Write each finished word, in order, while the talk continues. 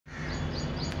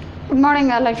Good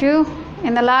morning all of you.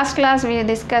 In the last class we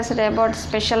discussed about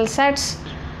special sets.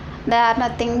 They are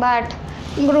nothing but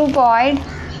groupoid.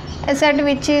 A set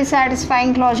which is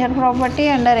satisfying closure property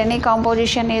under any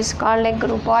composition is called a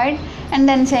groupoid. And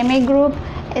then semigroup.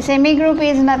 A semigroup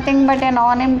is nothing but a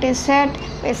non-empty set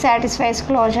which satisfies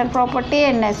closure property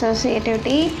and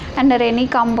associativity under any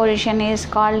composition is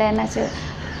called an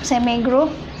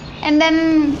semigroup. And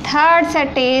then third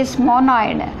set is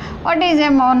monoid. What is a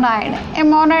monoid? A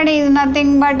monoid is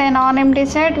nothing but a non-empty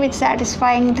set which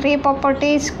satisfying three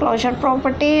properties: closure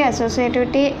property,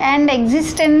 associativity and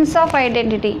existence of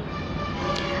identity.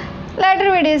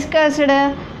 Later we discussed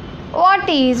what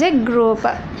is a group.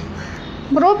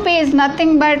 Group is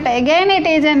nothing but again it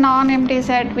is a non-empty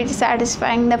set which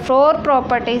satisfying the four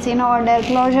properties in order: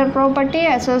 closure property,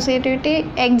 associativity,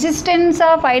 existence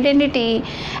of identity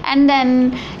and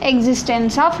then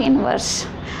existence of inverse.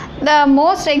 The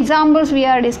most examples we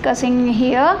are discussing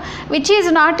here which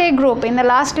is not a group. In the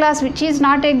last class, which is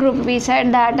not a group, we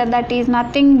said that is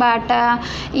nothing but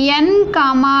n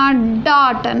comma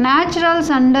dot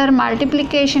naturals under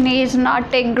multiplication is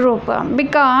not a group,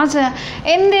 because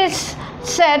in this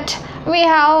set we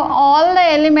have all the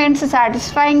elements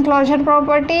satisfying closure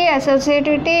property,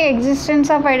 associativity, existence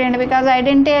of identity, because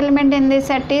identity element in this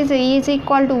set is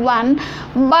equal to 1,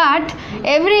 but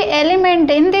every element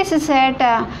in this set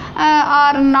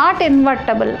are not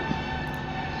invertible.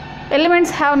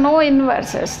 Elements have no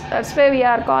inverses. That's why we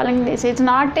are calling this. It's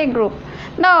not a group.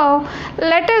 Now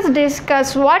let us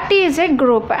discuss what is a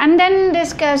group and then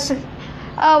discuss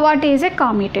what is a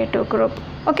commutative group.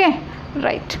 Okay,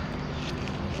 right.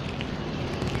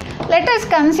 Let us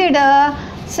consider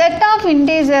set of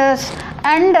integers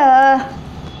and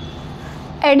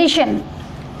addition.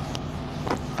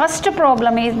 First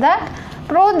problem is that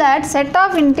prove that set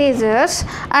of integers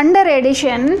under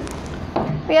addition,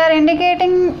 we are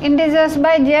indicating integers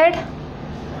by z.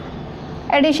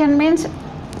 Addition means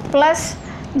plus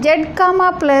z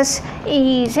comma plus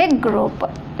is a group.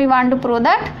 We want to prove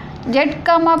that z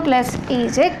comma plus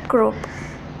is a group.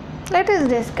 Let us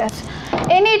discuss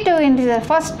any two integers.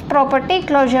 First property,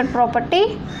 closure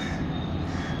property.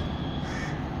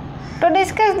 To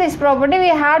discuss this property we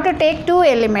have to take two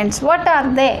elements. What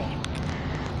are they?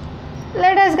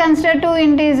 Let us consider two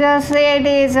integers. Say it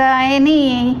is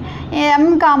any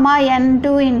m comma n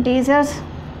two integers.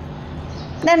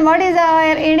 Then what is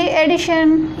our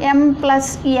addition? M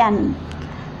plus n.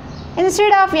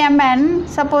 Instead of mn,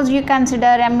 suppose you consider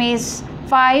m is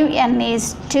 5, n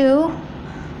is 2.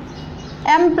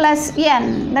 M plus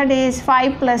n, that is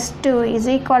 5 plus 2 is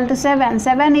equal to 7.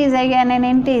 7 is again an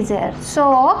integer.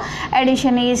 So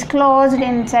addition is closed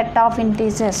in set of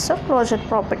integers. So closure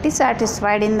property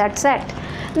satisfied in that set.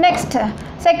 Next,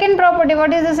 second property.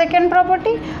 What is the second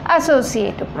property?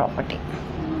 Associative property.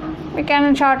 We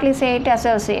can shortly say it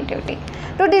associativity.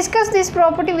 To discuss this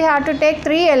property we have to take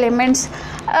three elements.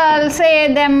 I'll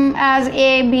say them as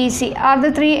A, B, C are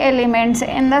the three elements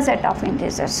in the set of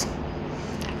integers.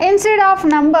 Instead of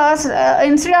numbers,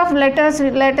 instead of letters,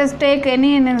 let us take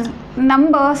any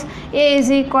numbers. A is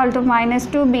equal to minus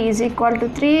 2, B is equal to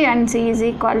 3 and C is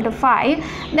equal to 5.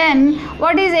 Then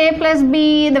what is A plus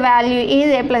B? The value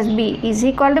is A plus B is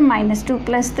equal to minus 2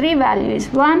 plus 3, value is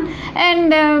 1,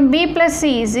 and B plus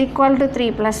C is equal to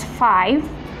 3 plus 5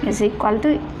 is equal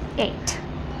to 8.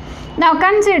 Now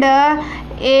consider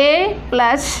A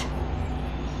plus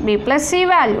B plus C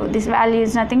value. This value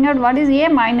is nothing but what is A?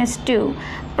 Minus 2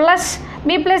 plus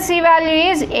B plus C value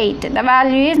is 8. The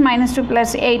value is minus 2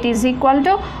 plus 8 is equal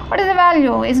to, what is the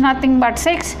value? Is nothing but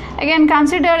 6. Again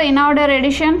consider in order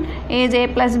addition is A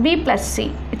plus B plus C,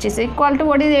 which is equal to,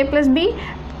 what is A plus B?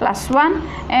 Plus 1,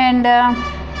 and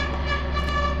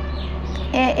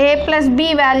A plus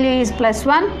B value is plus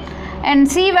 1 and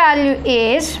C value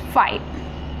is 5.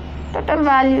 Total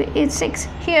value is 6.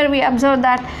 Here we observe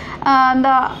that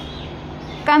the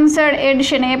considered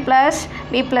addition A plus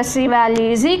B plus C value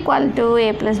is equal to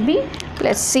A plus B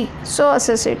plus C. So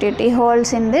associativity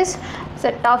holds in this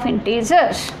set of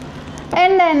integers.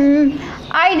 And then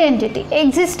identity,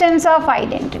 existence of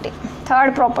identity.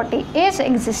 Third property is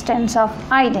existence of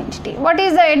identity. What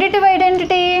is the additive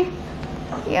identity?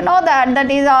 You know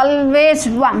that is always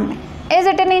 1. Is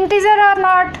it an integer or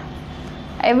not?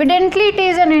 Evidently it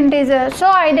is an integer. So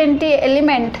identity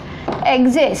element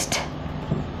exists.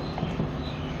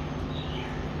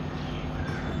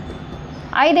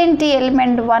 Identity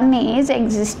element 1 is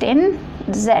exist in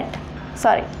Z.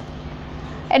 Sorry.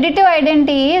 Additive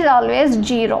identity is always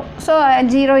 0. So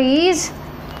 0 is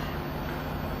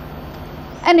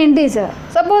an integer.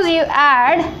 Suppose you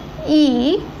add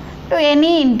E to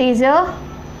any integer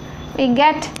we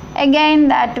get again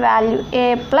that value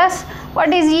a plus, what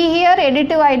is e here?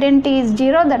 Additive identity is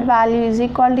 0, that value is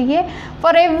equal to a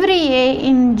for every a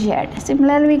in Z.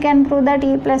 Similarly, we can prove that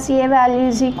e plus a value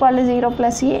is equal to 0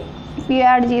 plus a. If you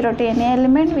add 0 to any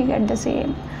element, we get the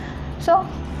same. So,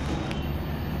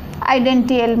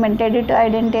 identity element, additive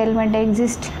identity element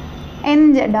exists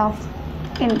in Z of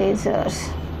integers.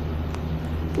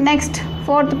 Next,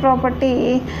 fourth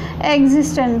property,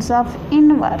 existence of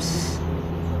inverse.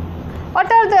 What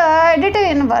are the additive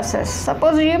inverses?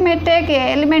 Suppose you may take a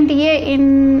element a in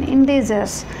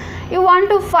integers. You want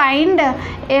to find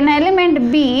an element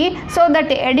b so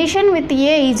that addition with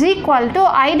a is equal to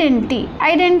identity.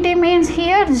 Identity means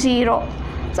here 0.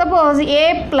 Suppose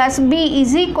a plus b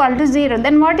is equal to 0.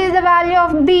 Then what is the value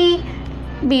of b?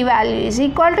 B value is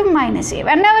equal to minus a.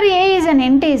 Whenever a is an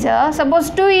integer, suppose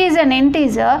 2 is an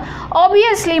integer,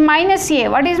 obviously minus a.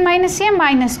 What is minus a?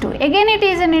 Minus 2. Again it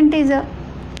is an integer.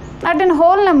 Not in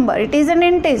whole number, it is an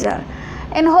integer.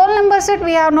 In whole number set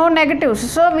we have no negatives,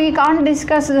 so we can't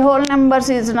discuss the whole numbers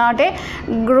is not a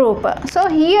group. So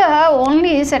here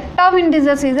only set of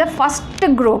integers is the first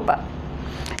group.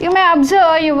 You may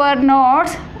observe your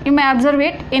notes, you may observe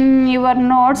it in your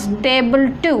notes table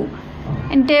 2.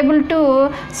 In table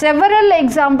 2 several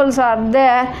examples are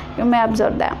there, you may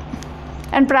observe them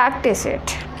and practice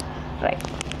it. Right.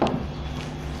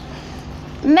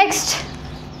 Next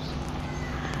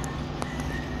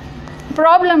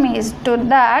problem is to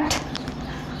that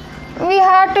we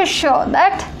have to show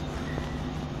that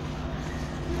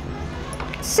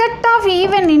set of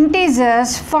even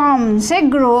integers forms a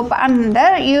group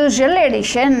under usual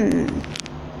addition.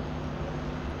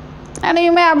 And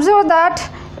you may observe that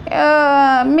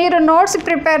మీరు notes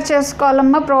prepare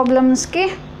చేసుకోవాలమ్మా ప్రాబ్లమ్స్కి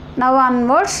now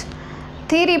onwards.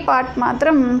 Theory part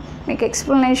మాత్రం మీకు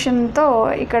ఎక్స్ప్లెనేషన్తో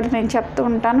ఇక్కడ నేను చెప్తూ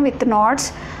ఉంటాను with notes.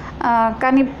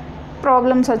 కానీ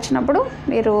problems వచ్చినప్పుడు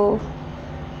మీరు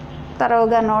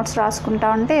తరోగా నోట్స్ రాసుకుంటా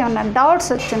ఉంటే ఏమైనా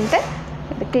డౌట్స్ వచ్చుంటే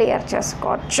ఇది క్లియర్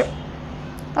చేసుకోవచ్చు.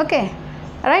 Okay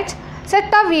right.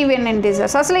 Set of even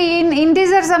integers. అసలు ఈ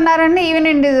ఇంటీజర్స్ అన్నారండి,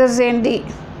 ఈవెన్ ఇంటీజర్స్ ఏంటి?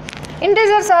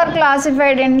 Integers are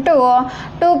classified into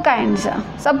two kinds.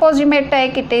 Suppose you may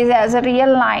take it is as a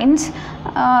real lines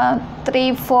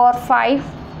 3, 4, 5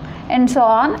 and so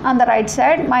on the right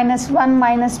side, -1,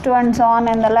 -2 and so on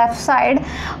the left side.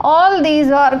 All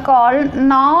these are called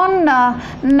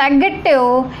non-negative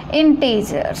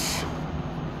integers.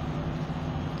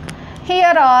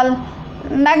 Here all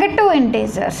negative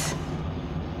integers.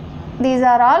 These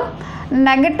are all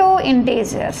negative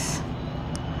integers.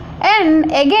 And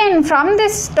again from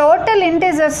this total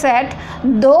integer set,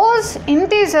 those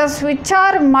integers which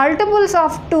are multiples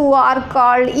of 2 are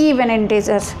called even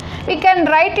integers. We can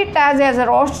write it as a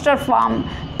roster form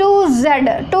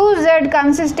 2z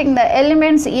consisting the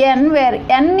elements n, where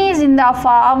n is in the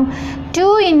form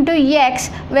 2 into x,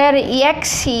 where x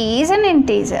is an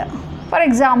integer. For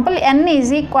example, n is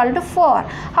equal to 4.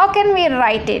 How can we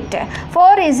write it?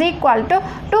 4 is equal to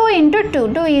 2 into 2.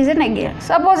 2 is an again.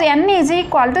 Suppose n is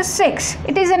equal to 6.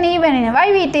 It is an even. Why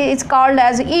it is called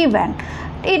as even?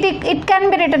 It can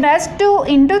be written as 2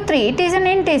 into 3. It is an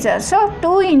integer. So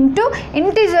 2 into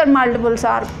integer multiples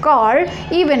are called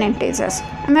even integers.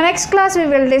 In the next class we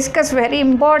will discuss very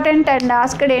important and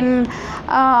asked in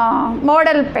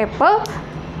model paper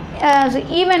as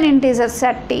even integer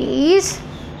set is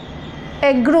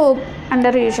a group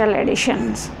under usual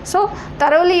additions. So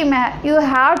thoroughly you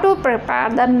have to prepare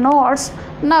the notes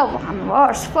now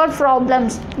onwards for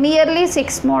problems. Nearly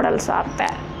 6 models are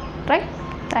there. Right?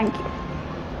 Thank you.